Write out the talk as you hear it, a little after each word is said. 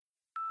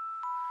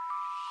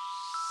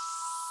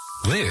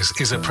This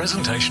is a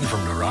presentation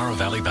from Narara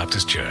Valley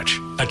Baptist Church,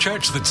 a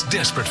church that's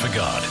desperate for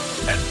God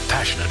and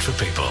passionate for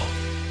people.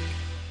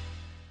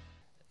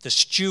 The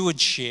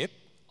stewardship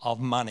of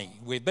money.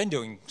 We've been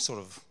doing sort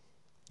of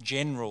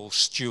general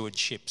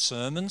stewardship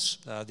sermons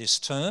this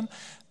term,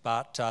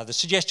 but the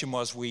suggestion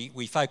was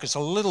we focus a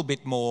little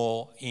bit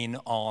more in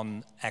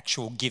on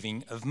actual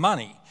giving of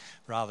money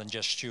rather than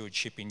just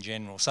stewardship in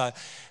general. So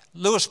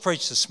Lewis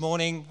preached this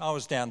morning. I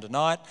was down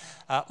tonight.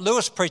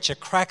 Lewis preached a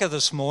cracker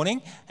this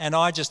morning, and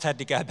I just had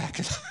to go back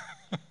and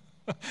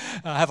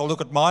have a look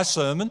at my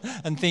sermon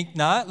and think,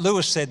 no,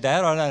 Lewis said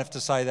that. I don't have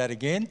to say that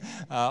again.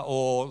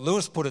 Or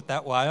Lewis put it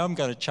that way. I'm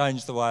going to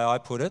change the way I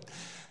put it.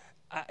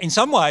 In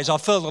some ways, I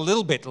felt a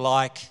little bit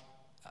like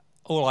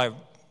all I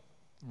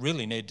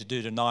really needed to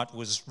do tonight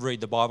was read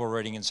the Bible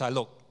reading and say,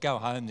 look, go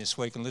home this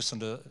week and listen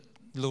to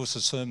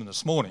Lewis's sermon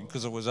this morning,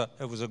 because it was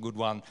a good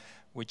one,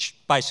 which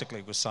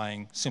basically was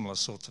saying similar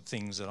sorts of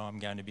things that I'm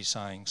going to be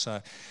saying.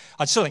 So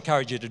I'd still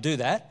encourage you to do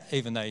that,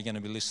 even though you're going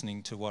to be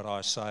listening to what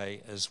I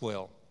say as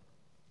well.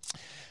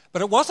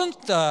 But it wasn't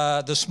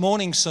this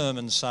morning's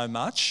sermon so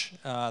much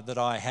that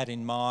I had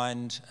in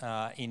mind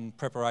in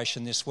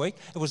preparation this week.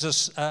 It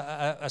was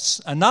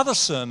another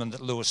sermon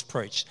that Lewis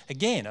preached.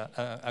 Again,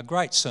 a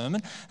great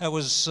sermon. It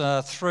was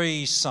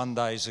 3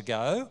 Sundays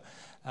ago.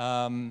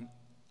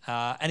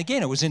 And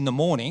again, it was in the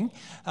morning.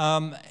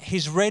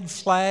 His red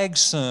flag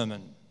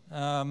sermon.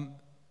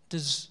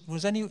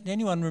 Was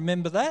anyone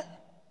remember that?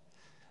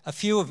 A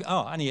few of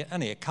only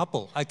a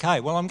couple. Okay,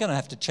 well, I'm going to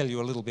have to tell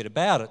you a little bit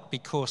about it,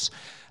 because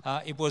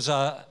it's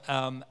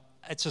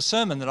a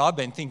sermon that I've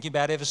been thinking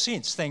about ever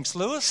since. Thanks,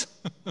 Lewis.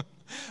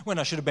 When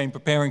I should have been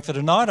preparing for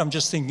tonight, I'm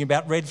just thinking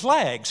about red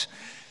flags.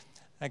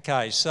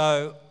 Okay,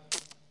 so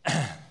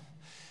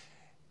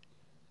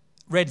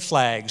red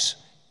flags.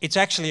 It's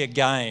actually a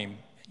game.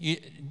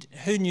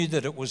 Who knew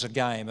that it was a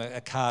game,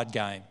 a card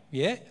game?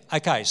 Yeah?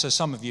 Okay, so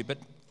some of you, but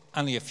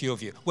only a few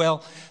of you.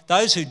 Well,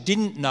 those who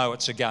didn't know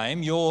it's a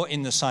game, you're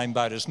in the same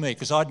boat as me,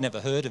 because I'd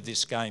never heard of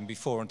this game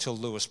before until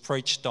Lewis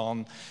preached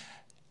on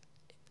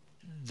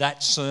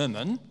that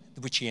sermon,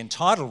 which he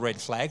entitled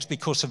Red Flags,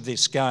 because of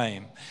this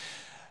game.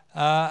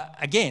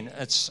 Again,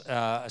 it's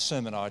a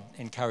sermon I'd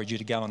encourage you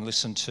to go and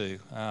listen to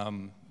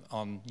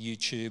on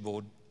YouTube,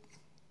 or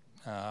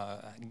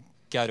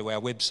go to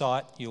our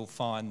website. You'll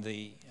find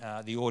the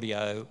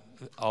audio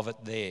of it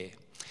there.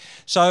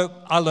 So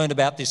I learned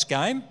about this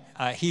game.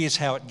 Here's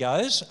how it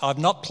goes. I've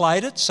not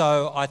played it,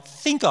 so I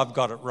think I've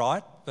got it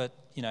right, but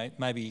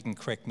maybe you can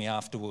correct me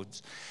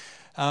afterwards.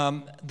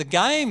 The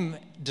game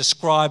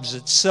describes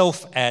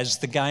itself as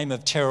the game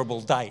of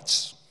terrible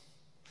dates.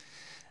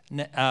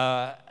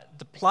 The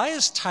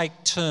players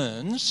take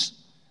turns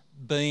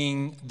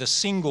being the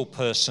single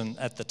person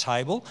at the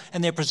table,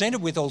 and they're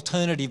presented with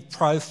alternative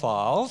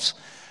profiles,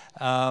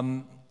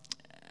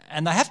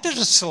 and they have to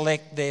just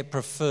select their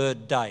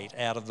preferred date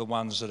out of the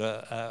ones that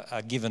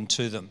are given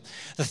to them.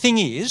 The thing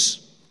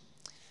is,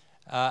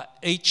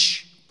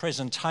 each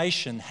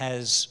presentation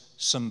has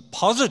some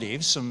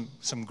positives,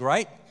 some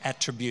great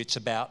attributes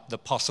about the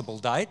possible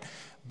date,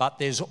 but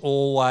there's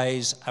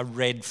always a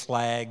red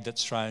flag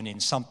that's thrown in,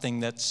 something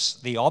that's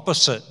the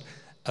opposite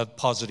of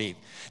positive.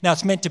 Now,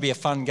 it's meant to be a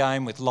fun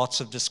game with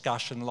lots of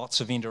discussion, lots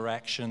of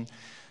interaction.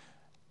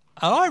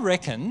 And I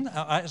reckon,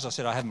 as I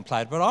said, I haven't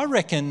played, but I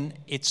reckon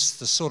it's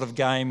the sort of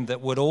game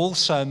that would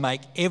also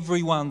make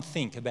everyone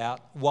think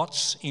about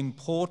what's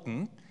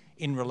important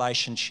in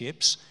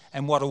relationships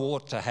and what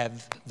ought to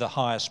have the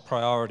highest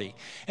priority.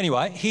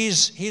 Anyway,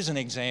 here's an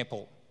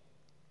example.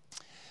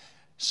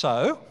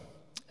 So,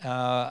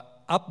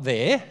 up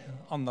there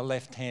on the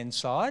left-hand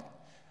side,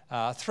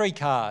 3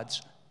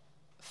 cards.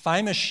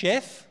 Famous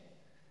chef,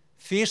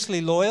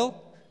 fiercely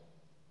loyal,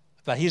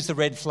 but here's the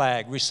red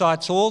flag,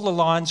 recites all the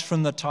lines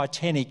from the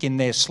Titanic in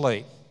their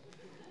sleep.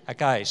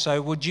 Okay,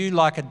 so would you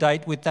like a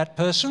date with that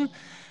person?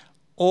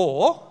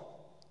 Or,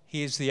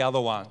 here's the other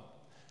one,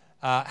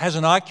 has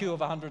an IQ of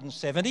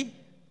 170,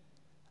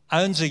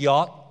 owns a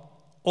yacht,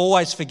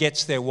 always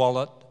forgets their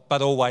wallet,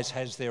 but always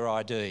has their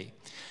ID.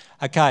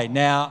 Okay,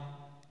 now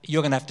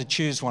you're going to have to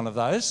choose one of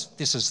those.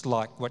 This is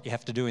like what you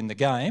have to do in the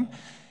game.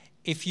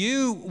 If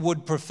you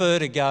would prefer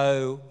to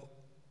go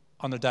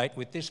on a date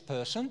with this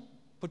person,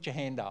 put your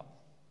hand up.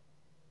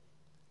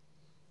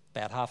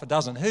 About half a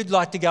dozen. Who'd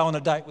like to go on a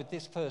date with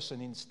this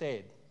person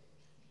instead?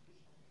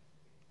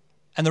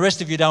 And the rest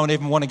of you don't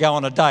even want to go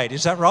on a date,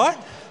 is that right?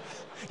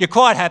 You're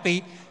quite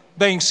happy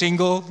being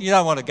single, you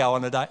don't want to go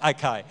on a date.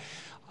 Okay.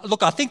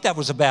 Look, I think that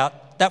was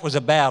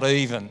about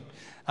even.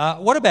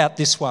 What about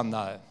this one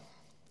though?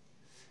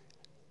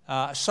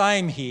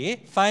 Same here,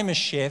 famous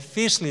chef,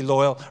 fiercely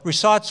loyal,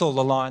 recites all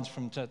the lines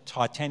from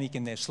Titanic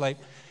in their sleep,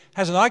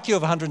 has an IQ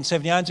of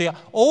 170, owns a yacht,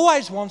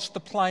 always wants to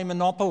play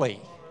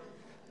Monopoly.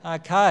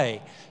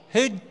 Okay,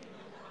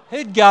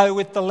 who'd go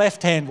with the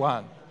left-hand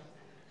one?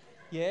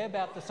 Yeah,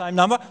 about the same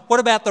number. What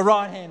about the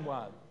right-hand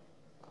one?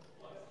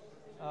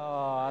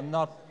 Oh,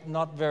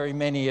 not very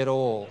many at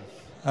all.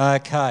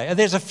 Okay,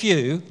 there's a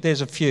few.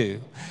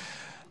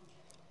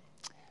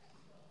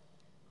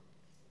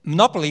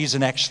 Monopoly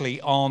isn't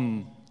actually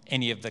on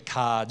any of the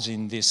cards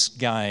in this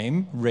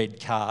game, red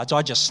cards.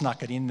 I just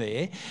snuck it in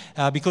there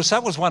because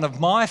that was one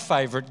of my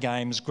favourite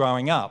games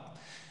growing up.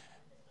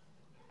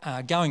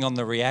 Going on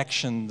the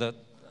reaction that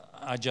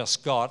I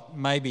just got,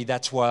 maybe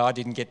that's why I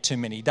didn't get too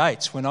many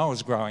dates when I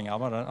was growing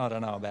up. I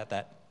don't know about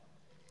that.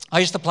 I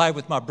used to play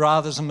with my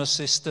brothers and my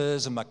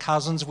sisters and my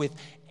cousins, with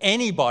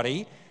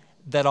anybody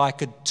that I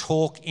could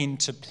talk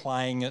into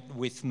playing it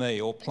with me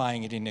or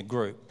playing it in a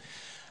group.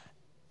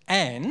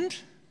 And,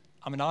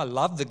 I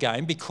loved the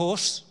game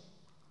because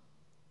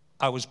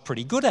I was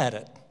pretty good at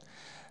it.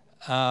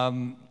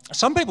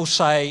 Some people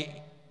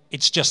say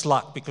it's just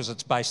luck because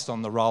it's based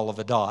on the roll of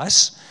a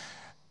dice.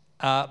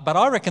 But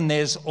I reckon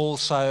there's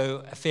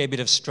also a fair bit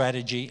of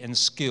strategy and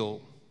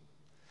skill.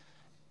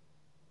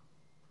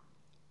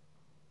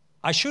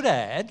 I should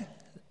add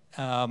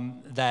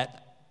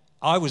that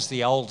I was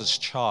the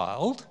oldest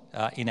child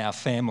in our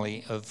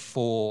family of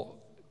 4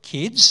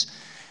 kids,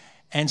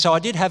 and so I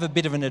did have a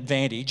bit of an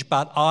advantage,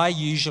 but I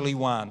usually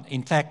won.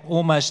 In fact,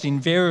 almost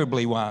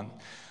invariably won.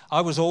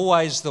 I was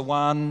always the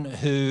one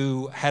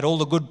who had all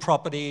the good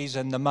properties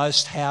and the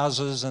most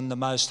houses and the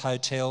most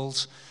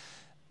hotels.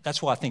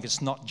 That's why I think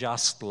it's not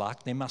just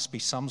luck. There must be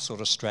some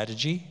sort of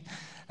strategy,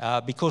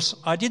 because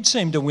I did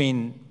seem to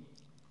win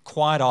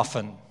quite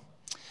often.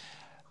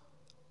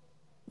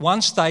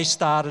 Once they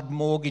started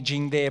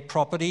mortgaging their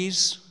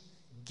properties,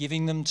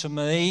 giving them to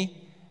me,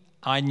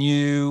 I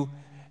knew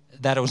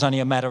that it was only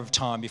a matter of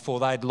time before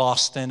they'd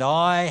lost and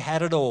I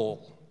had it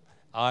all.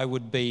 I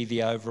would be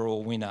the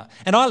overall winner.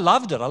 And I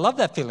loved it. I loved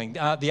that feeling.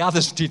 The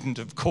others didn't,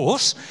 of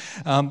course.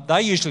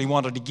 They usually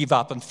wanted to give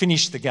up and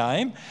finish the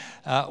game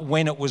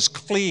when it was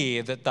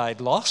clear that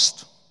they'd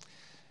lost.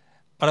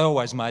 But I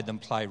always made them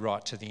play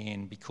right to the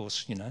end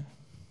because,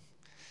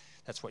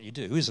 that's what you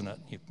do, isn't it?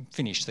 You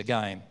finish the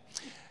game.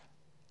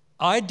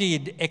 I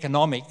did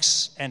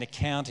economics and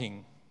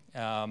accounting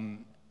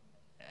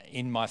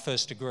in my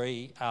first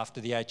degree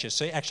after the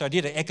HSC. Actually, I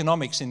did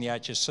economics in the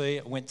HSC.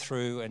 I went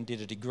through and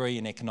did a degree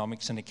in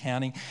economics and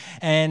accounting.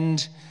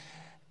 And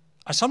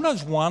I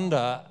sometimes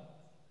wonder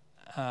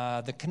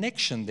the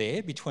connection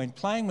there between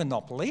playing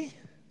Monopoly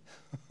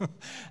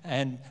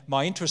and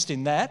my interest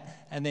in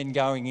that, and then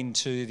going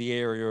into the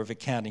area of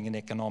accounting and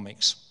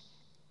economics.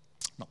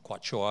 Not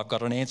quite sure I've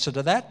got an answer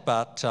to that,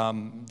 but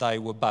they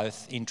were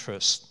both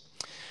interests.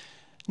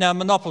 Now,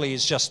 Monopoly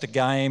is just a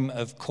game,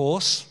 of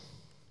course,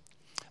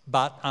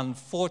 but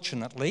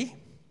unfortunately,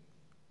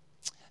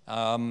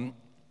 some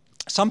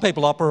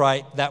people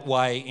operate that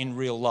way in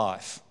real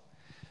life.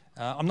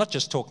 I'm not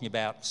just talking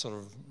about sort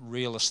of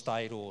real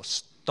estate or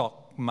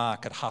stock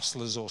market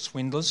hustlers or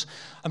swindlers.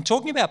 I'm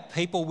talking about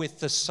people with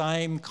the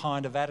same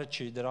kind of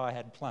attitude that I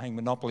had playing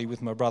Monopoly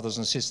with my brothers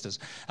and sisters,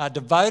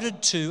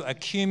 devoted to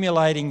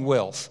accumulating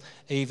wealth,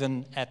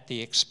 even at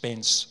the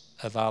expense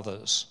of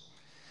others.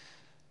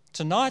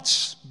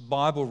 Tonight's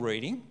Bible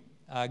reading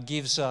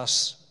gives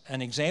us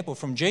an example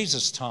from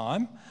Jesus'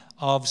 time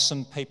of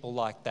some people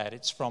like that.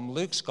 It's from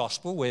Luke's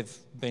Gospel. We've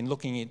been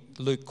looking at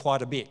Luke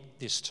quite a bit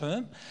this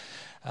term.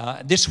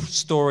 This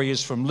story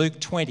is from Luke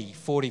 20,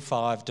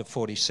 45 to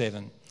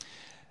 47.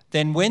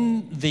 Then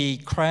with the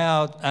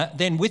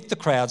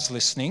crowds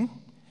listening,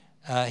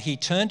 he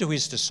turned to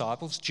his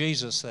disciples,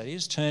 Jesus that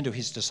is, turned to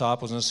his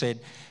disciples and said,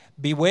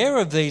 "Beware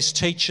of these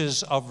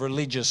teachers of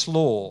religious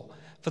law,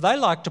 for they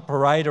like to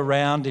parade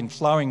around in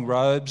flowing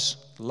robes,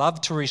 love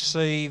to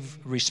receive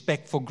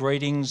respectful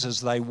greetings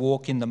as they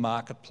walk in the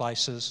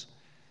marketplaces,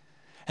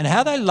 and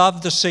how they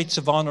love the seats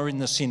of honour in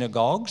the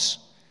synagogues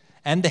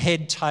and the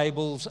head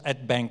tables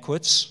at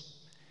banquets.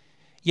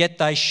 Yet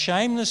they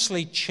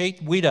shamelessly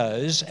cheat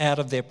widows out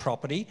of their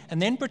property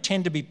and then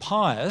pretend to be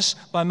pious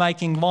by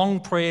making long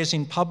prayers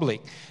in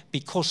public.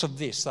 Because of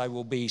this, they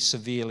will be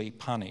severely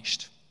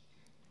punished."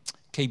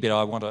 Key bit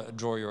I want to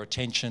draw your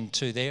attention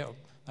to there,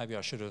 maybe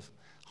I should have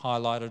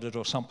highlighted it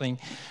or something.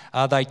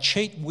 They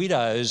cheat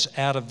widows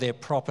out of their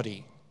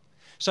property.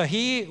 So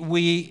here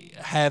we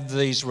have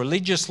these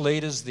religious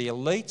leaders, the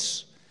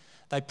elites.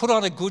 They put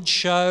on a good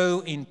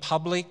show in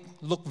public,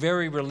 look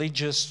very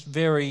religious,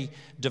 very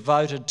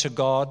devoted to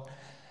God,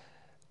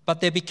 but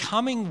they're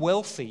becoming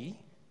wealthy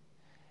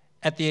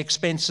at the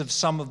expense of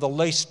some of the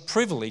least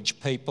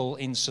privileged people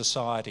in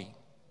society.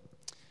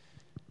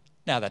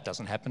 Now, that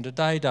doesn't happen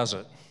today, does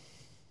it?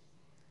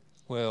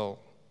 Well,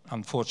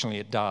 unfortunately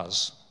it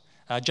does.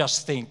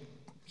 Just think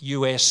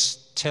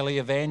US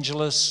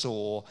televangelists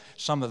or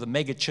some of the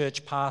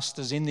megachurch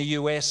pastors in the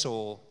US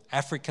or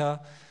Africa.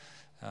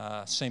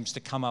 Seems to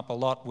come up a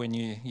lot when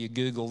you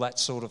Google that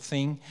sort of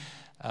thing.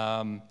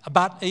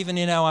 But even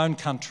in our own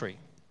country,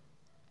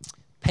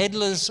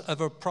 peddlers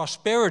of a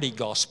prosperity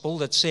gospel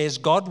that says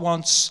God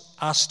wants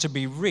us to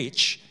be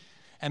rich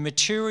and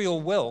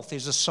material wealth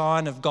is a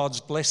sign of God's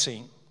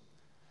blessing.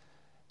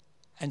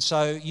 And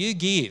so you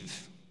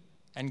give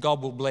and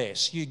God will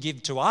bless. You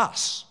give to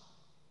us,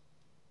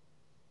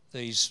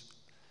 these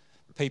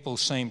people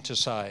seem to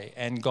say,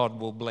 and God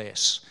will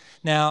bless.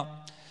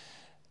 Now,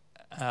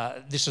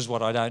 this is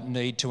what I don't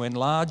need to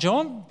enlarge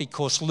on,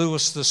 because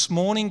Lewis this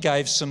morning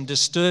gave some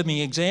disturbing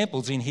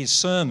examples in his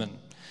sermon.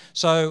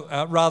 So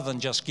rather than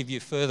just give you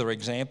further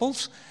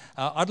examples,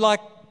 I'd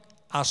like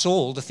us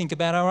all to think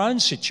about our own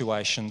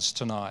situations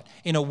tonight.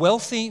 In a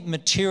wealthy,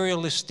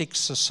 materialistic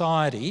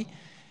society,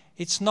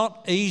 it's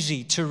not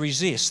easy to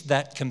resist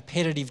that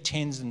competitive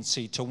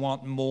tendency to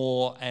want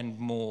more and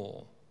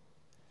more,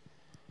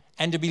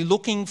 and to be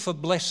looking for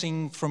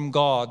blessing from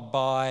God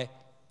by,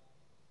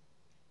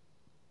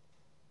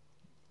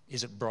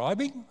 is it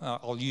bribing?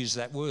 I'll use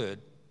that word.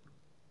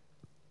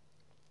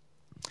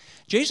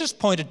 Jesus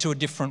pointed to a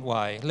different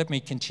way. Let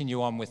me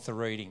continue on with the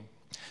reading.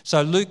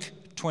 So Luke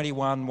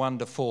 21,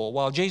 1-4.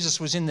 While Jesus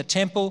was in the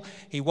temple,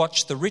 he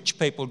watched the rich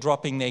people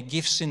dropping their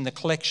gifts in the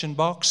collection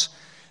box.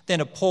 Then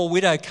a poor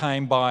widow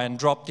came by and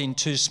dropped in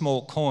 2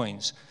 small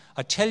coins.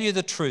 I tell you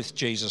the truth,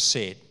 Jesus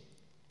said.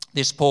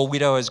 This poor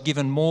widow has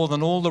given more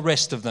than all the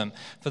rest of them,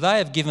 for they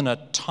have given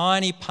a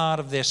tiny part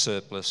of their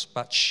surplus,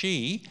 but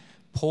she,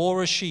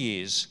 poor as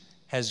she is,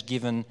 has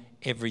given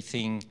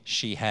everything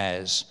she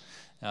has.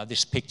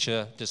 This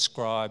picture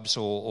describes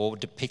or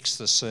depicts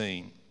the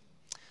scene.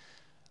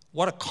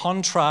 What a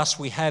contrast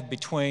we have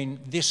between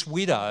this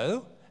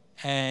widow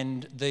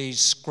and these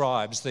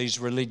scribes, these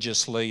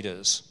religious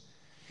leaders.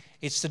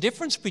 It's the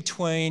difference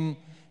between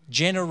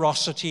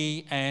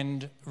generosity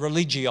and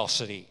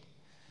religiosity,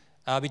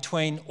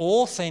 between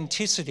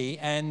authenticity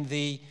and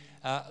the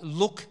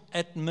look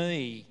at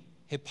me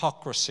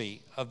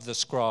hypocrisy of the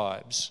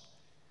scribes.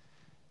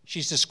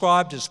 She's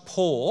described as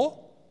poor,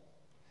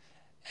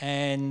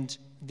 and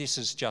this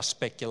is just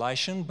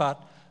speculation,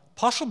 but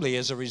possibly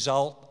as a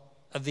result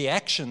of the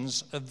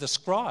actions of the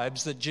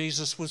scribes that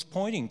Jesus was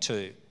pointing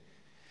to.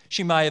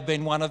 She may have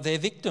been one of their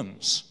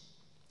victims,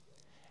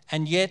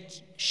 and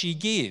yet she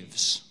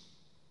gives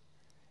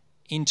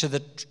into the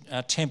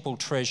temple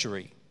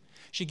treasury.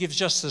 She gives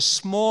just the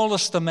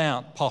smallest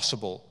amount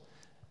possible,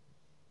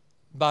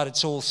 but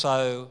it's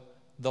also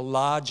the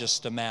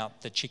largest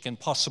amount that she can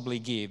possibly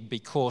give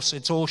because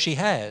it's all she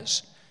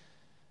has.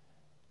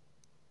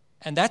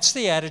 And that's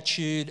the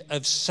attitude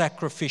of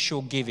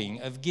sacrificial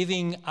giving, of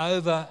giving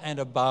over and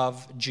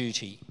above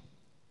duty.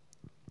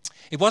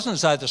 It wasn't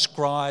as though the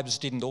scribes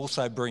didn't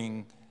also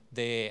bring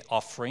their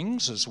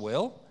offerings as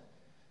well.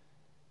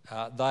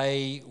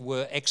 They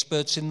were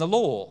experts in the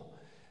law.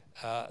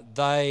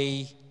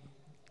 They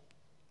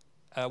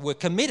were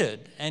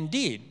committed and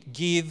did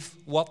give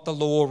what the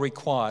law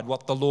required,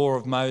 what the law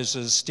of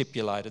Moses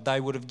stipulated. They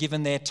would have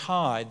given their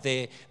tithe,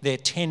 their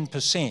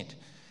 10%.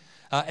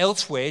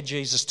 Elsewhere,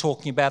 Jesus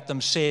talking about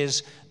them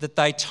says that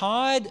they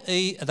tithed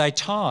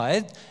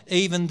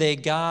even their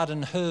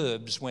garden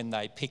herbs when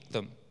they picked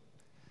them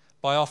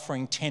by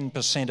offering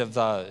 10% of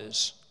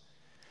those.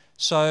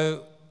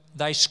 So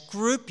they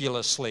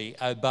scrupulously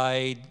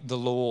obeyed the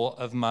law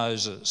of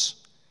Moses.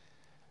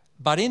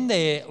 But in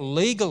their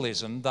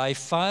legalism, they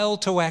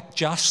failed to act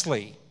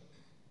justly,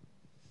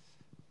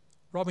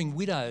 robbing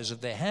widows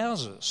of their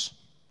houses.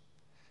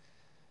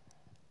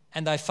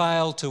 And they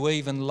failed to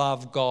even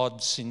love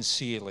God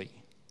sincerely.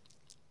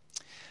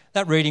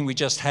 That reading we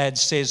just had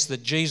says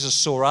that Jesus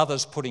saw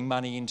others putting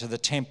money into the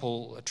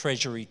temple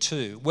treasury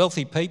too,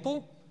 wealthy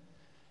people,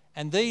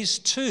 and these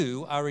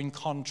too are in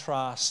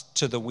contrast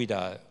to the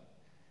widow.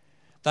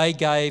 They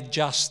gave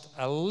just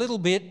a little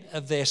bit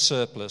of their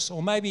surplus,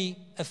 or maybe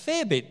a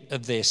fair bit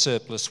of their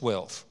surplus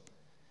wealth.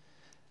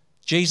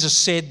 Jesus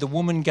said the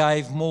woman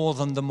gave more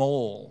than them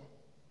all,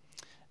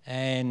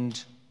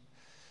 and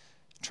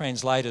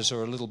translators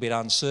are a little bit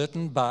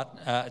uncertain, but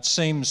it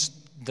seems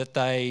that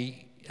the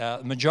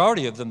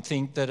majority of them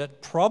think that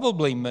it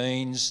probably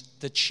means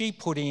that she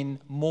put in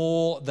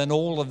more than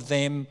all of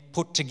them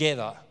put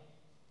together.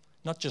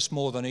 Not just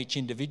more than each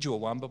individual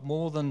one, but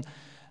more than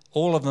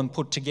all of them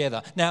put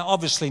together. Now,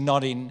 obviously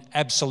not in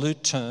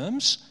absolute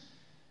terms,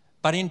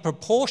 but in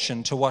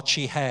proportion to what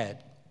she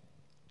had.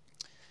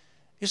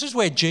 This is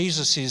where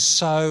Jesus is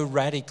so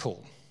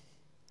radical.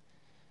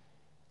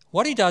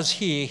 What he does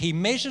here, he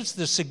measures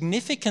the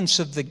significance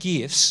of the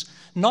gifts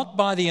not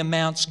by the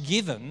amounts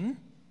given,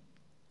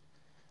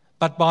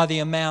 but by the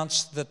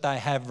amounts that they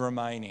have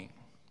remaining.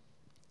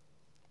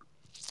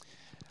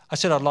 I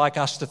said I'd like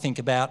us to think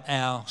about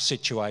our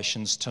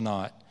situations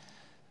tonight.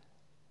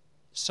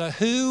 So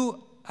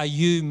who are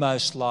you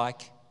most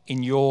like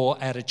in your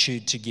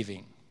attitude to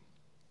giving?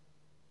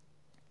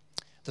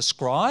 The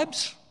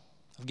scribes?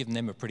 I've given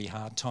them a pretty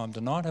hard time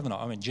tonight, haven't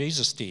I? I mean,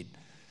 Jesus did.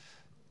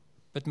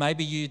 But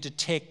maybe you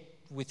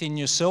detect within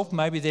yourself,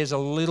 maybe there's a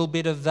little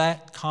bit of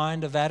that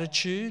kind of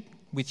attitude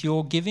with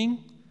your giving.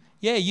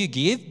 Yeah, you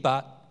give,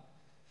 but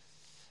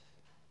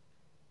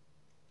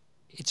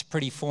it's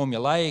pretty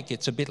formulaic,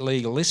 it's a bit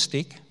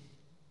legalistic.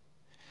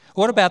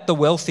 What about the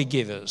wealthy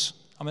givers?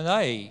 I mean,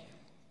 they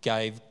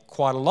gave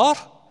quite a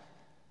lot,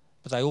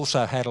 but they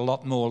also had a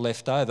lot more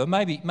left over.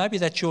 Maybe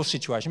that's your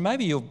situation.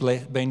 Maybe you've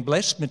been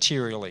blessed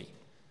materially.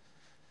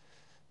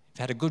 You've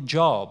had a good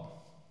job.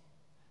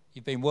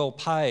 You've been well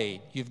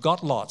paid. You've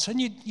got lots, and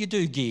you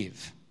do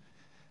give.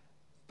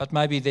 But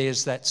maybe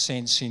there's that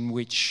sense in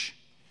which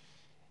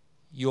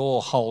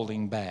you're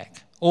holding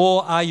back.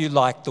 Or are you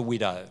like the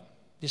widow?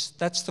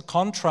 That's the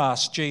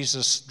contrast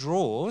Jesus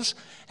draws,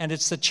 and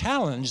it's the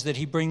challenge that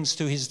he brings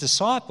to his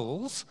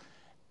disciples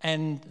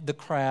and the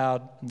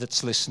crowd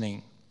that's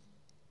listening.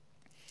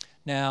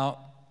 Now,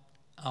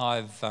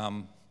 I've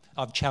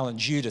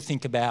challenged you to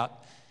think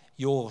about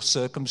your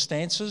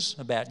circumstances,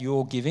 about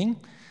your giving.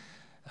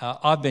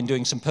 I've been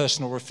doing some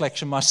personal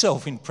reflection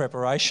myself in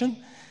preparation.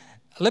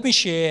 Let me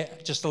share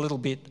just a little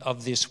bit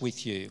of this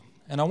with you.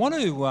 And I want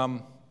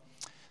to...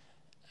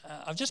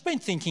 I've just been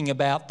thinking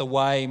about the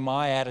way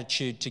my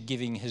attitude to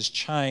giving has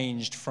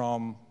changed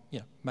from,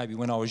 maybe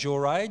when I was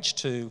your age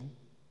to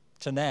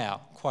now,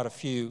 quite a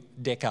few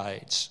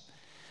decades.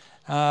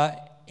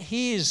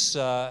 Here's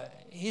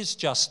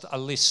just a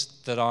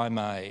list that I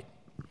made.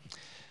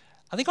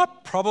 I think I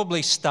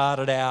probably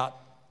started out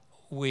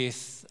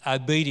with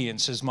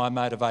obedience as my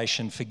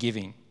motivation for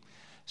giving.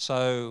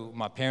 So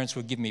my parents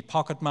would give me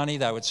pocket money.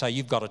 They would say,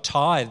 "You've got to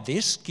tithe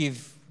this,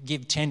 give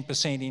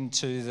 10%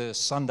 into the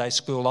Sunday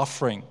school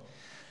offering."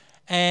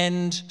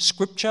 And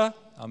scripture,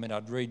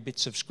 I'd read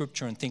bits of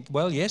scripture and think,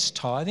 well, yes,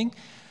 tithing.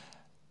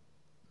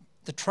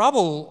 The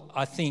trouble,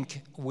 I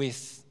think,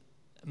 with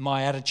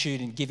my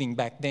attitude in giving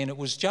back then, it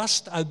was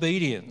just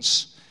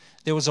obedience.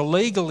 There was a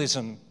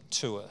legalism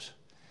to it,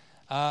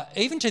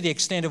 even to the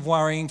extent of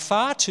worrying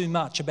far too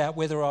much about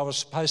whether I was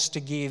supposed to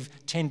give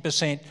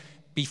 10%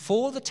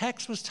 before the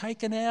tax was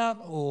taken out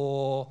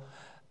or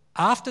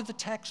after the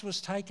tax was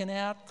taken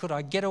out. Could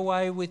I get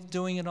away with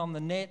doing it on the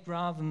net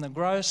rather than the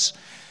gross?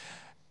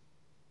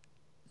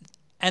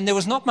 And there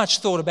was not much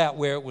thought about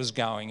where it was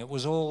going. It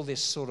was all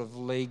this sort of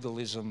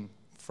legalism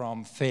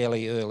from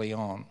fairly early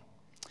on.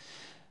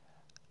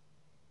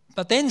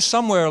 But then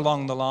somewhere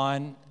along the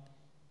line,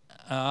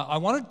 I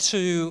wanted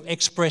to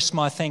express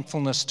my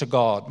thankfulness to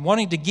God,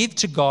 wanting to give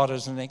to God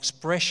as an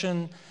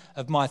expression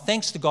of my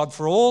thanks to God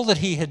for all that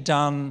he had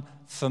done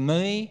for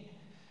me,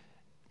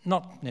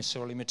 not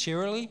necessarily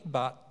materially,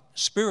 but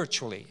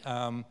spiritually,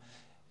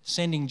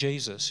 sending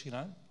Jesus,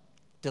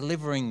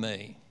 delivering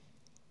me.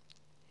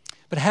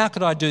 But how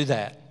could I do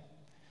that?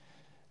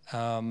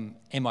 Am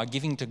I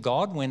giving to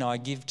God when I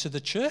give to the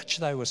church?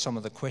 They were some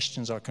of the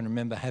questions I can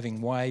remember having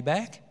way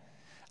back.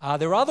 Are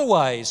there other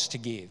ways to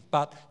give?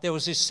 But there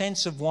was this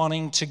sense of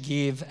wanting to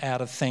give out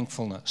of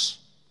thankfulness.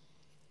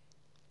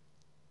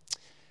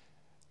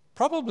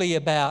 Probably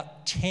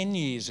about 10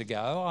 years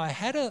ago, I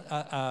had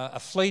a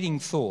fleeting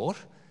thought,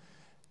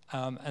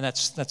 and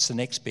that's the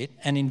next bit,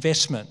 an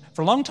investment.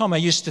 For a long time I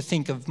used to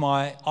think of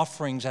my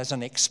offerings as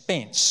an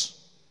expense,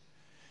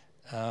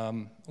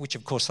 which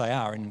of course they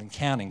are in an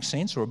accounting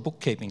sense or a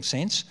bookkeeping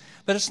sense,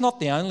 but it's not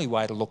the only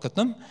way to look at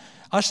them.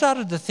 I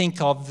started to think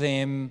of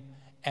them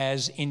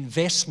as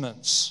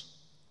investments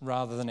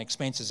rather than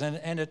expenses,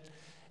 and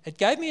it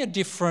gave me a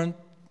different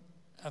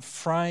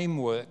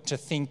framework to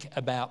think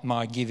about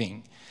my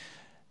giving.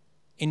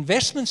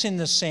 Investments in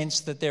the sense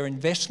that they're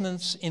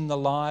investments in the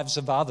lives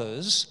of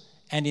others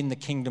and in the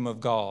kingdom of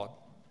God.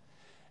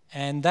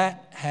 And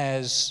that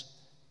has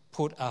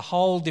put a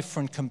whole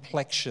different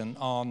complexion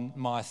on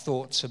my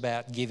thoughts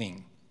about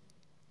giving.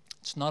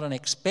 It's not an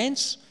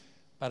expense,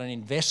 but an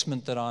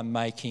investment that I'm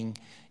making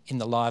in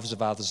the lives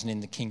of others and in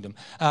the kingdom.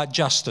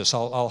 Justice,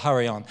 I'll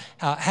hurry on.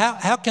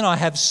 How can I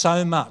have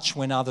so much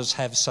when others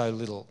have so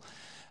little?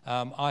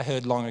 I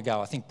heard long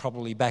ago, I think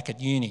probably back at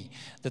uni,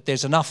 that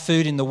there's enough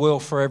food in the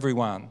world for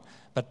everyone,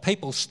 but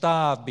people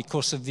starve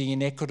because of the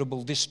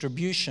inequitable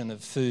distribution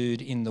of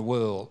food in the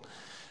world.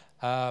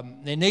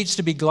 There needs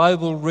to be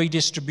global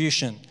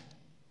redistribution.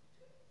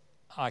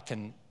 I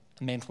can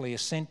mentally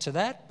assent to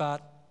that,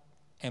 but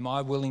am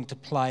I willing to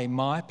play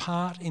my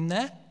part in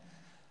that?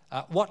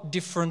 What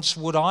difference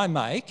would I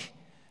make,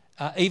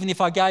 even if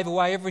I gave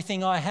away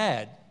everything I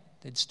had?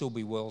 There'd still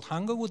be world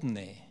hunger, wouldn't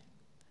there?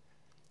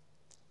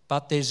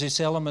 But there's this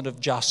element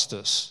of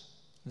justice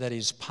that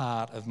is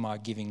part of my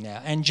giving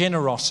now, and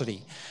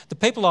generosity. The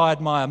people I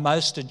admire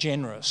most are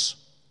generous,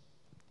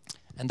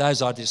 and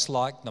those I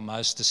dislike the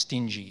most are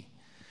stingy.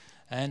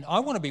 And I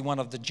want to be one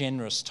of the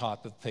generous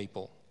type of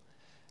people.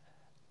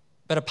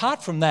 But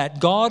apart from that,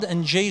 God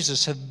and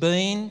Jesus have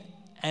been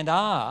and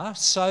are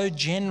so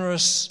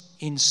generous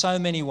in so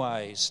many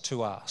ways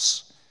to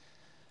us.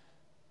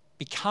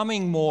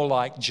 Becoming more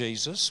like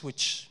Jesus,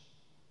 which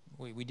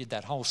we did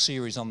that whole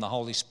series on the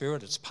Holy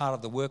Spirit. It's part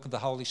of the work of the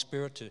Holy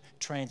Spirit to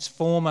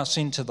transform us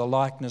into the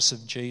likeness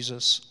of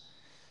Jesus.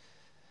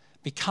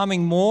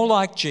 Becoming more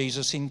like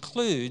Jesus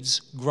includes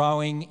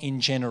growing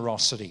in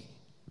generosity.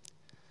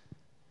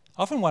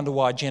 I often wonder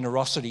why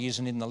generosity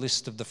isn't in the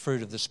list of the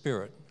fruit of the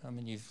Spirit. I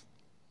mean, you've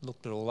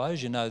looked at all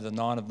those, you know the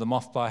 9 of them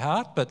off by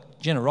heart, but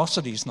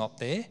generosity is not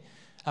there.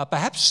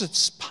 Perhaps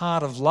it's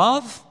part of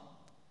love,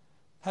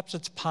 perhaps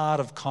it's part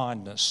of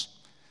kindness,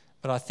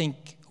 but I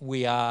think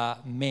we are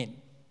meant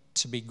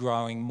to be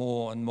growing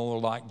more and more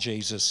like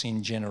Jesus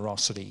in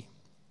generosity.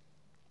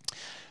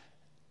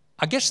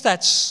 I guess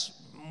that's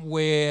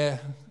where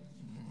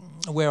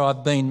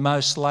I've been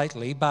most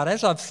lately, but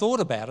as I've thought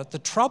about it, the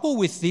trouble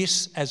with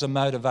this as a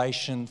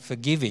motivation for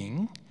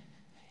giving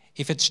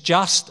if it's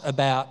just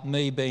about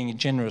me being a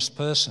generous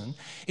person,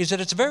 is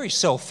that it's very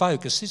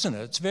self-focused, isn't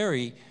it? It's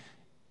very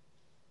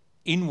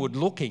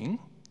inward-looking.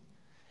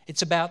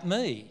 It's about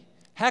me.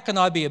 How can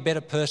I be a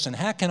better person?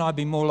 How can I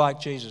be more like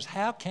Jesus?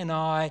 How can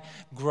I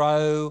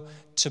grow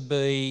to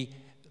be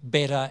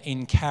better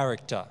in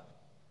character?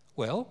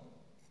 Well,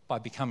 by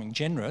becoming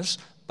generous,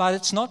 but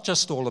it's not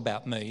just all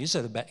about me, is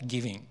it? About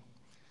giving.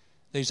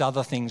 These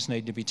other things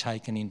need to be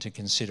taken into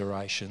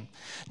consideration.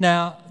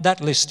 Now,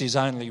 that list is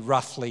only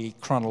roughly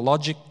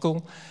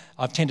chronological.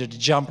 I've tended to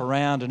jump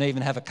around and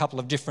even have a couple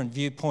of different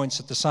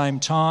viewpoints at the same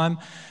time.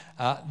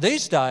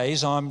 These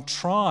days, I'm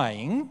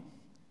trying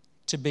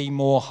to be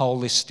more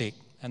holistic,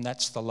 and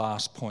that's the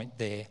last point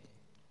there.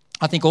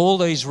 I think all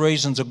these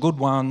reasons are good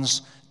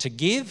ones to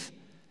give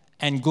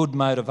and good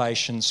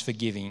motivations for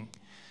giving.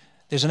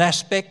 There's an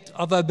aspect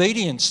of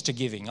obedience to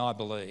giving, I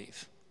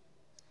believe.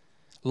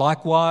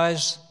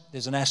 Likewise,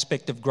 there's an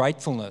aspect of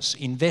gratefulness,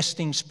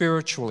 investing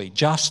spiritually,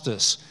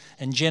 justice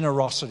and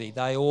generosity.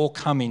 They all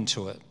come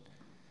into it.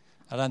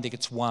 I don't think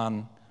it's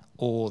one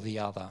or the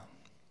other.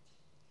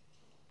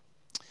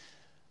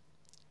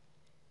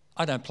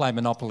 I don't play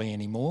Monopoly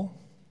anymore.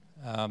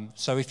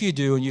 So if you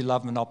do and you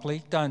love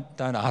Monopoly, don't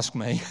ask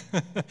me.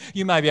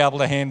 You may be able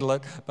to handle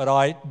it, but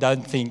I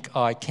don't think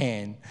I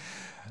can.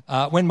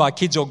 When my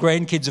kids or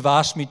grandkids have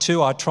asked me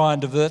to, I try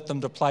and divert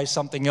them to play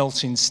something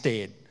else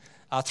instead.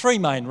 Three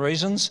main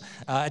reasons.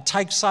 It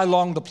takes so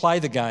long to play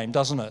the game,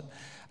 doesn't it?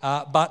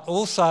 But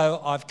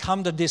also I've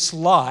come to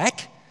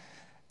dislike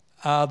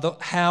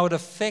how it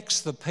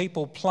affects the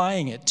people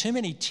playing it. Too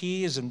many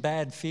tears and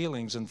bad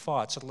feelings and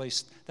fights. At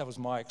least that was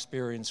my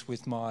experience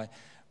with my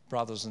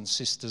brothers and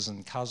sisters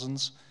and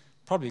cousins.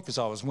 Probably because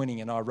I was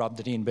winning and I rubbed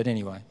it in, but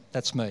anyway,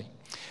 that's me.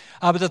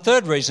 But the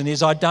third reason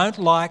is I don't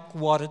like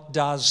what it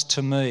does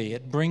to me.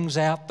 It brings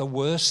out the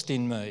worst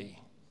in me.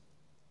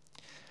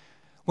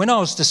 When I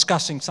was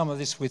discussing some of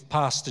this with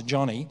Pastor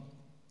Johnny,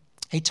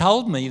 he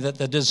told me that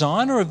the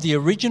designer of the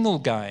original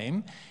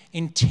game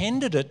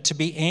intended it to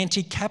be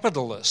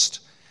anti-capitalist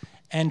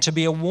and to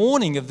be a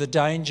warning of the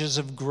dangers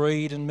of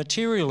greed and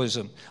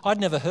materialism. I'd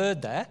never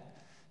heard that,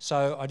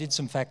 so I did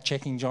some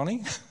fact-checking,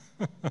 Johnny.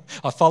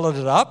 I followed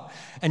it up,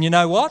 and you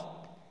know what?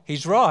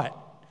 He's right.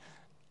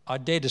 I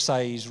dare to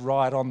say he's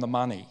right on the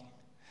money.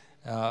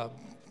 But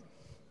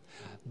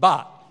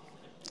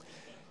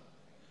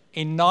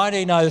in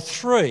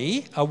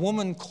 1903, a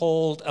woman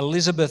called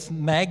Elizabeth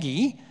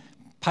Maggie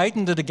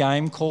patented a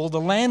game called the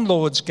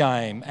Landlord's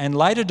Game and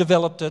later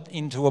developed it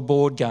into a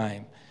board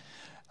game.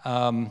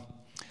 On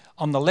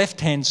the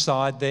left-hand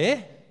side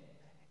there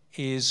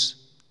is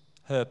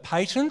her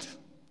patent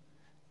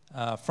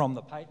from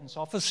the Patents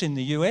Office in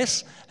the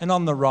US, and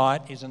on the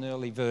right is an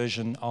early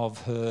version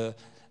of her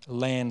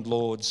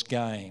Landlord's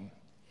Game.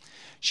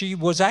 She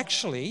was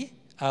actually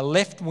a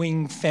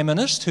left-wing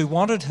feminist who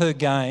wanted her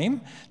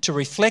game to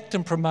reflect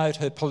and promote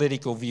her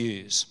political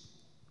views.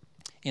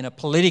 In a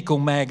political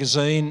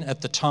magazine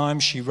at the time,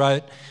 she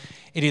wrote,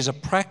 "It is a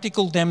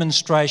practical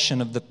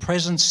demonstration of the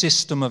present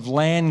system of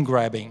land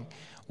grabbing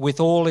with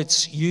all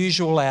its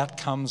usual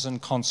outcomes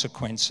and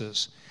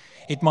consequences.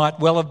 It might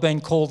well have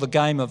been called the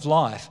game of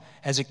life,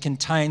 as it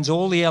contains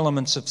all the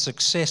elements of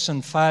success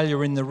and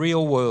failure in the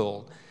real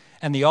world,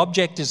 and the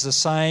object is the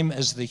same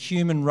as the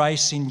human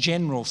race in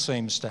general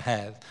seems to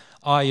have,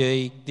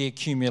 i.e. the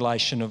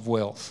accumulation of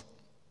wealth."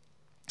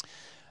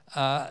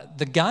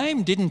 The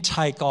game didn't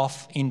take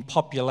off in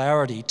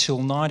popularity till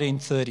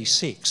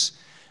 1936,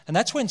 and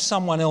that's when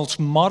someone else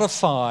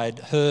modified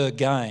her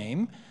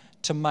game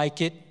to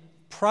make it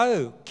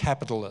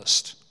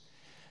pro-capitalist.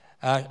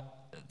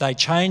 They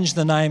changed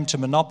the name to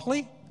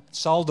Monopoly,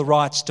 sold the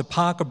rights to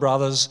Parker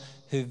Brothers,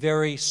 who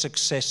very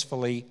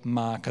successfully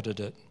marketed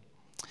it.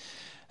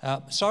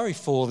 Sorry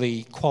for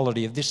the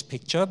quality of this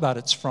picture, but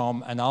it's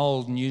from an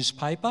old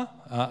newspaper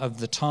of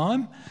the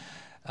time.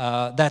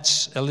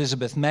 That's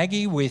Elizabeth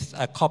Maggie with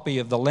a copy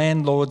of the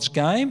Landlord's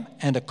Game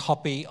and a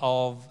copy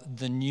of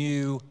the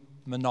new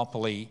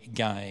Monopoly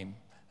game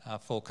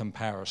for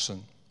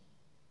comparison.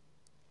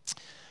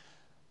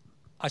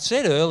 I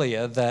said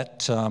earlier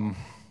that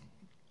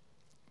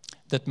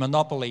that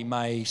Monopoly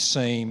may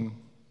seem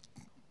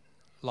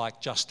like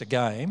just a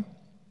game,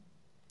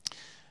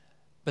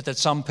 but that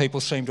some people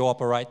seem to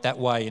operate that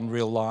way in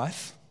real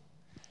life,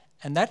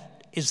 and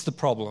that is the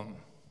problem.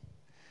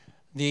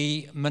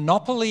 The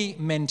monopoly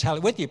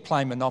mentality, whether you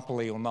play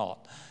Monopoly or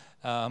not,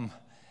 to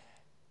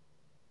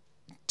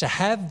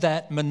have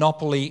that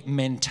monopoly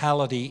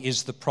mentality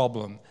is the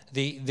problem.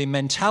 The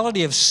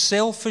mentality of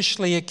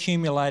selfishly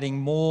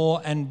accumulating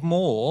more and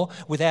more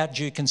without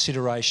due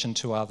consideration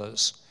to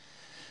others.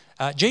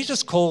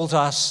 Jesus calls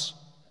us,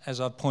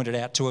 as I've pointed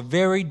out, to a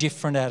very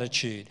different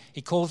attitude.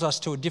 He calls us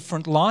to a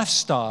different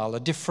lifestyle, a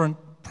different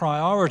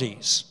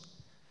priorities.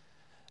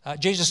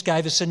 Jesus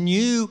gave us a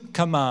new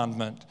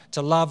commandment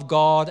to love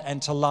God and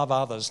to love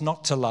others,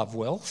 not to love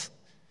wealth.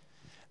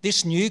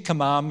 This new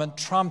commandment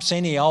trumps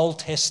any Old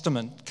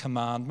Testament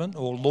commandment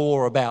or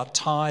law about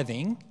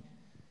tithing,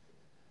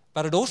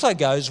 but it also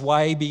goes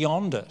way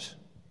beyond it.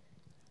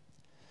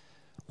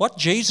 What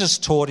Jesus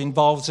taught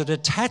involves a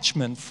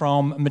detachment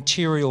from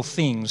material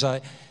things,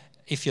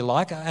 if you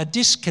like, a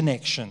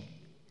disconnection.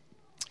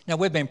 Now,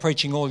 we've been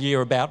preaching all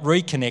year about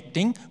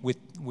reconnecting with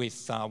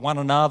one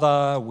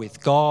another, with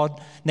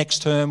God.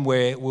 Next term,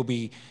 we'll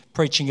be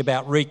preaching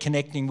about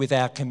reconnecting with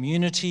our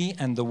community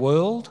and the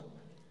world.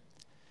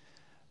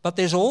 But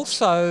there's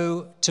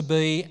also to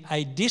be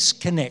a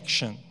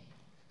disconnection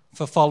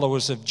for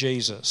followers of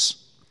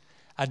Jesus,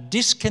 a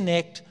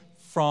disconnect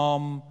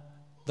from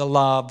the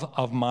love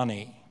of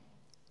money.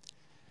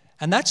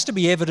 And that's to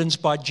be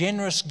evidenced by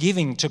generous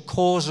giving to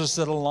causes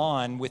that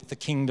align with the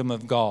kingdom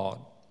of God.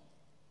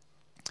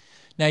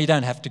 Now, you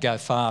don't have to go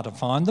far to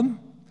find them.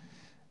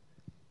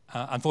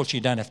 Unfortunately,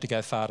 you don't have to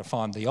go far to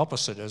find the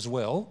opposite as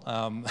well.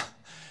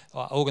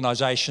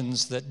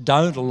 Organisations that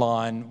don't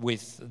align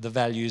with the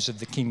values of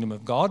the kingdom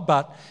of God,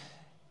 but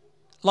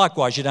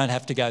likewise, you don't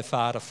have to go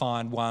far to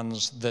find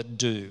ones that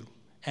do.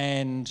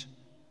 And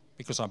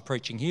because I'm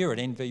preaching here at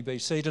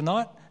NVBC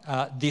tonight,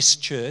 this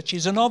church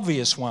is an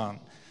obvious one.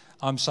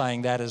 I'm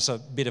saying that as a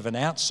bit of an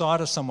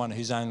outsider, someone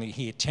who's only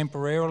here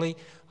temporarily.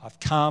 I've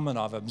come and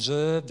I've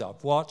observed,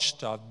 I've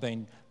watched, I've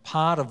been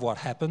part of what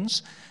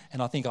happens, and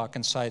I think I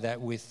can say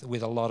that with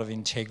a lot of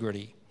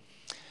integrity.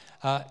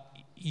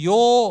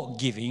 Your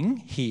giving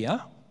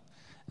here,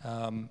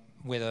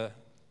 whether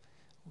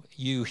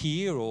you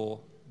here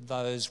or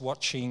those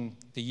watching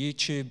the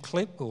YouTube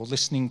clip or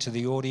listening to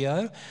the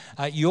audio,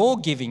 your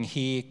giving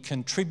here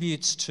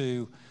contributes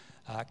to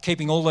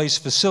keeping all these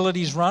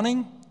facilities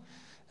running,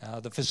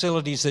 the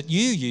facilities that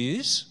you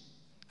use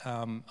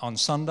on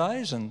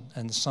Sundays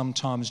and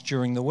sometimes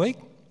during the week.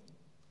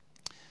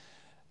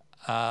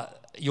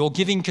 Your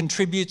giving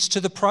contributes to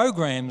the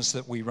programs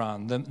that we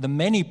run, the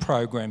many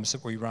programs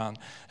that we run.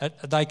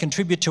 They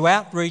contribute to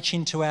outreach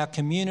into our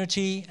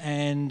community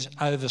and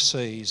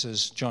overseas,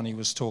 as Johnny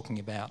was talking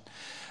about.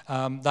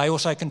 They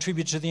also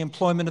contribute to the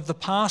employment of the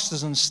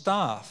pastors and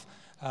staff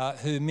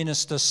who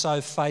minister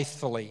so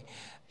faithfully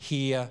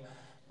here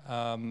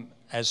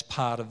as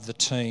part of the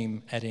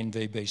team at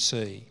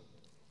NVBC.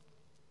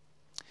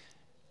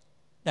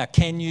 Now,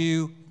 can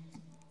you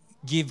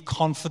give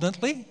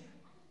confidently,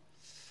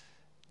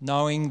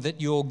 knowing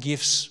that your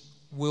gifts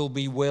will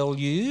be well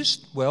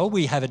used? Well,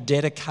 we have a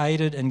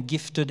dedicated and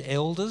gifted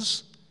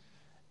elders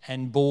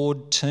and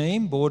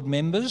board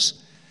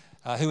members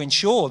who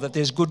ensure that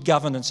there's good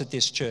governance at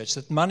this church,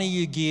 that money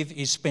you give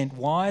is spent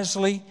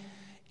wisely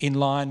in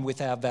line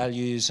with our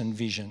values and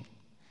vision.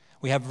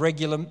 We have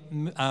regular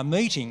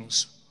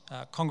meetings,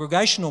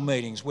 congregational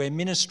meetings, where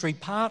ministry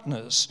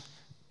partners,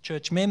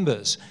 church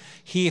members,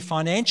 hear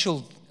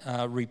financial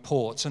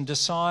reports and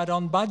decide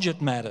on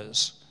budget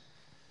matters.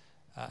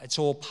 It's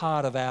all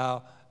part of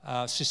our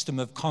system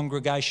of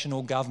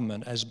congregational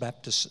government as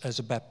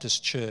a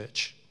Baptist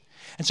church.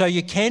 And so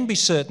you can be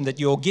certain that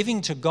your giving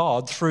to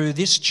God through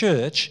this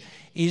church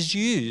is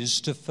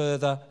used to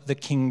further the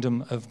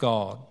kingdom of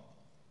God.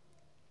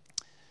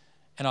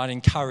 And I'd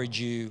encourage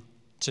you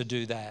to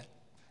do that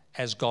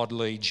as God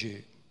leads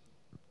you.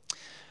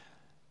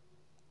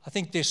 I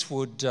think this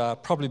would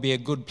probably be a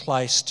good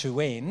place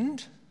to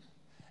end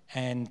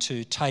and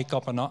to take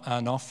up an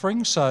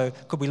offering. So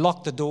could we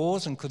lock the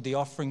doors and could the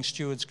offering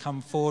stewards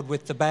come forward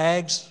with the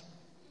bags?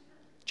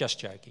 Just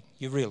joking.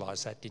 You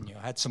realised that, didn't you?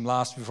 I had some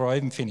laughs before I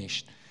even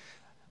finished.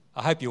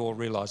 I hope you all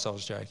realised I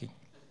was joking.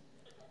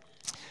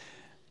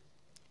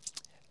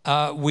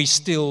 We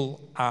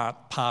still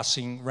aren't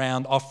passing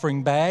round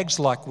offering bags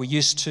like we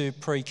used to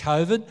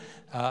pre-COVID,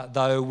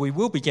 though we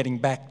will be getting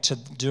back to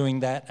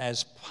doing that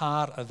as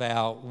part of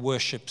our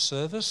worship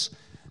service,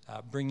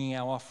 bringing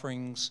our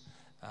offerings,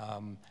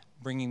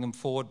 bringing them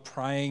forward,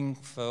 praying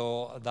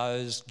for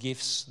those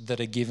gifts that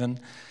are given.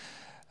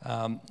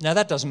 Now,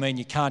 that doesn't mean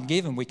you can't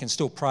give, and we can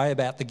still pray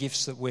about the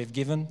gifts that we've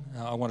given.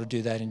 I want to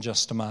do that in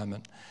just a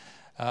moment.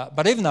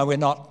 But even though we're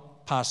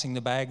not passing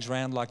the bags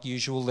around like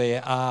usual,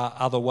 there are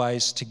other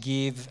ways to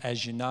give,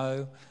 as you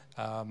know.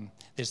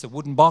 There's the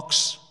wooden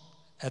box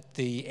at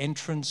the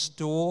entrance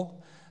door,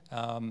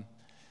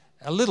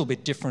 a little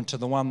bit different to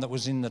the one that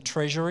was in the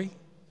treasury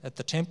at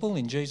the temple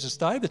in Jesus'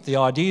 day, but the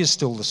idea is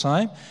still the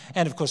same.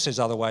 And of course, there's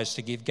other ways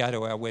to give. Go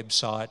to our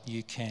website.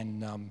 You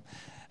can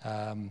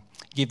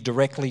give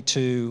directly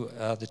to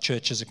the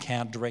church's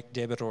account, direct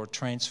debit or a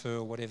transfer,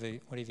 or whatever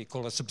you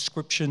call a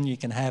subscription you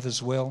can have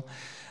as well.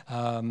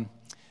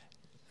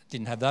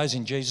 Didn't have those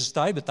in Jesus'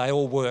 day, but they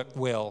all work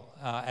well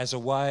as a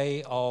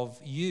way of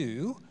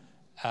you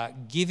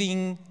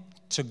giving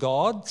to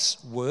God's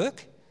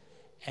work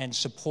and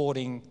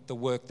supporting the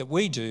work that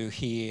we do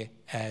here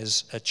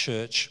as a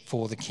church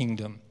for the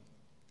kingdom.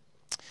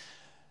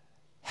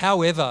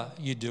 However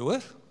you do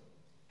it,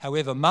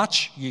 however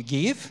much you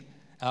give,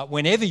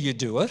 whenever you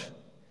do it,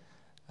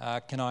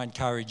 can I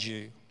encourage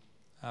you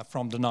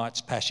from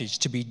tonight's passage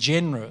to be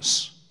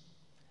generous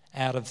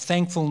out of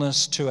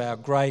thankfulness to our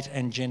great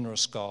and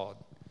generous God,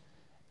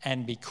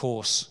 and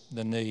because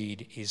the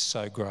need is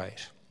so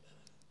great.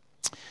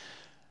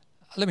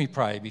 Let me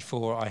pray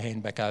before I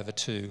hand back over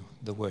to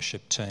the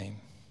worship team.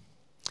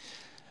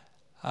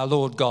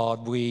 Lord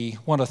God, we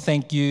want to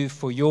thank you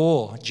for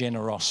your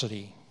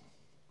generosity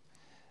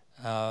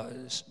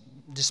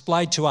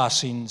displayed to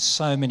us in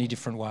so many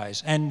different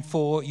ways, and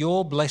for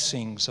your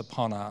blessings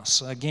upon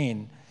us,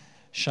 again,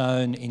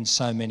 shown in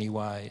so many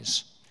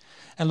ways.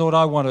 And Lord,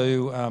 I want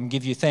to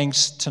give you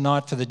thanks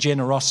tonight for the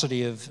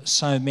generosity of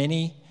so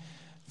many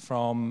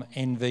from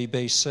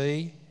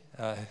NVBC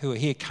who are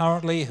here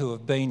currently, who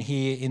have been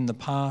here in the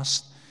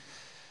past,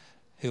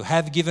 who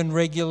have given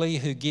regularly,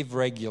 who give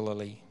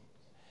regularly,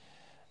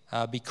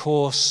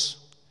 because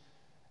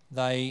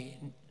they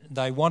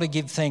want to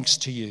give thanks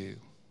to you,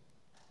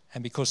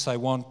 and because they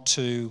want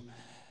to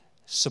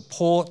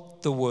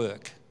support the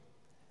work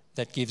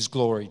that gives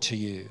glory to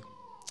you.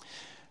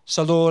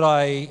 So Lord,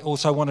 I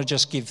also want to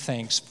just give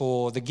thanks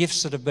for the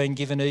gifts that have been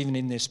given even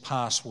in this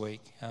past week,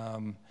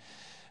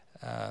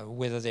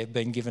 whether they've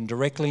been given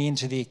directly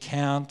into the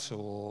account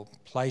or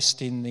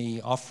placed in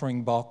the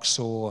offering box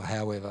or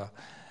however.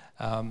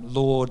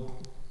 Lord,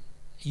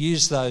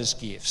 use those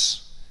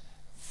gifts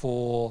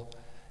for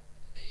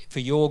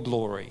your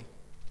glory.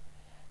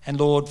 And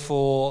Lord,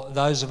 for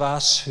those of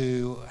us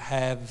who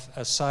have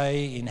a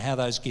say in how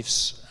those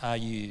gifts are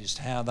used,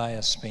 how they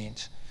are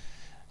spent,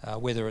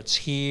 whether it's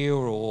here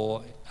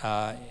or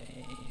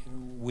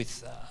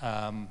with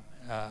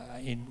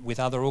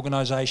other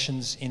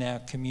organisations in our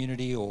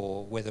community,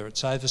 or whether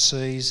it's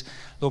overseas.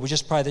 Lord, we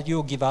just pray that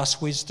you'll give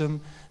us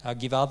wisdom,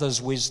 give others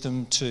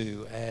wisdom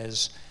too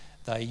as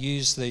they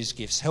use these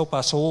gifts. Help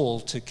us all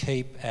to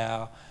keep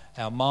our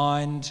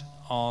mind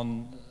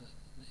on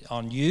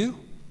you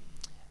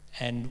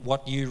and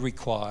what you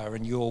require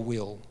and your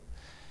will.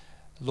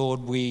 Lord,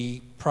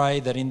 we pray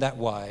that in that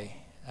way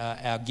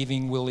our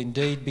giving will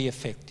indeed be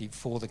effective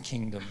for the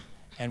kingdom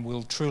and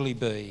will truly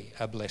be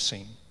a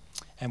blessing.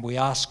 And we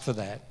ask for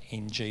that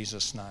in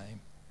Jesus' name.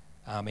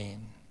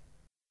 Amen.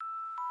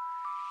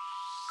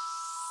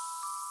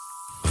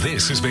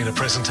 This has been a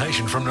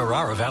presentation from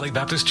Narara Valley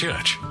Baptist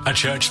Church, a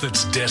church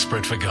that's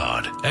desperate for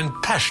God and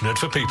passionate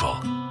for people.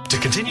 To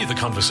continue the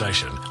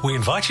conversation, we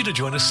invite you to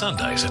join us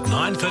Sundays at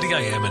 9:30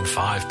 a.m. and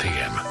 5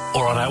 p.m.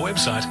 or on our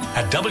website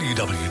at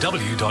www.nvbc.info.